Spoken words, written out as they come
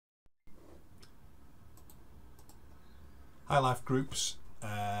Hi Life Groups,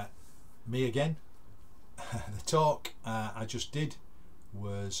 me again. The talk I just did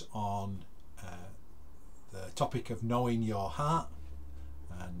was on the topic of knowing your heart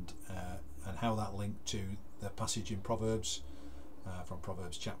and how that linked to the passage in Proverbs from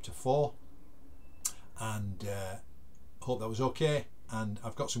Proverbs chapter 4, and hope that was okay. And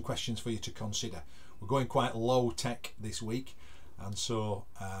I've got some questions for you to consider. We're going quite low tech this week, and so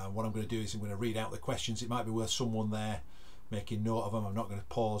what I'm going to do is I'm going to read out the questions. It might be worth someone there making note of them. I'm not going to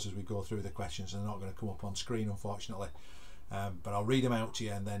pause as we go through the questions. They're not going to come up on screen, unfortunately, but I'll read them out to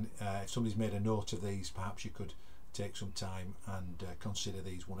you, and then if somebody's made a note of these, perhaps you could take some time and consider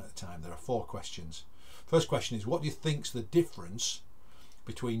these one at a time. There are 4 questions. First question is, what do you think's the difference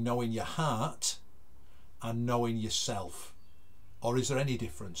between knowing your heart and knowing yourself? Or is there any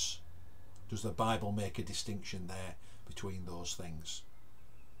difference? Does the Bible make a distinction there between those things?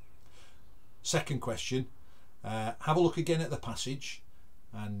 Second question, have a look again at the passage,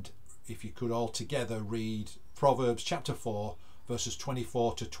 and if you could all together read Proverbs chapter 4 verses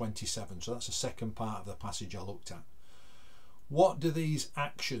 24 to 27. So that's the second part of the passage I looked at. What do these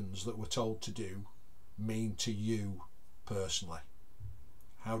actions that we're told to do mean to you personally?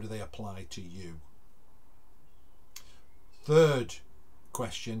 How do they apply to you? Third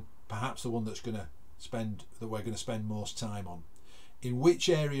question, perhaps the one we're going to spend most time on. In which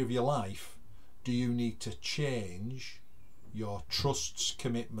area of your life do you need to change your trusts,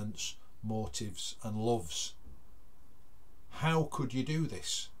 commitments, motives and loves? How could you do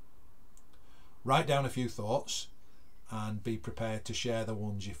this? Write down a few thoughts and be prepared to share the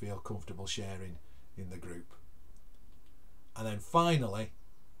ones you feel comfortable sharing in the group. And then finally,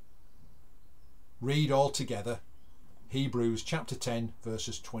 read all together Hebrews chapter 10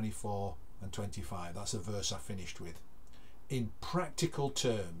 verses 24 and 25. That's a verse I finished with. In practical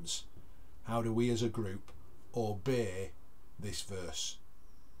terms, how do we as a group obey this verse?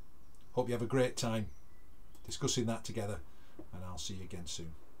 Hope you have a great time discussing that together, and I'll see you again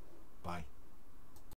soon. Bye.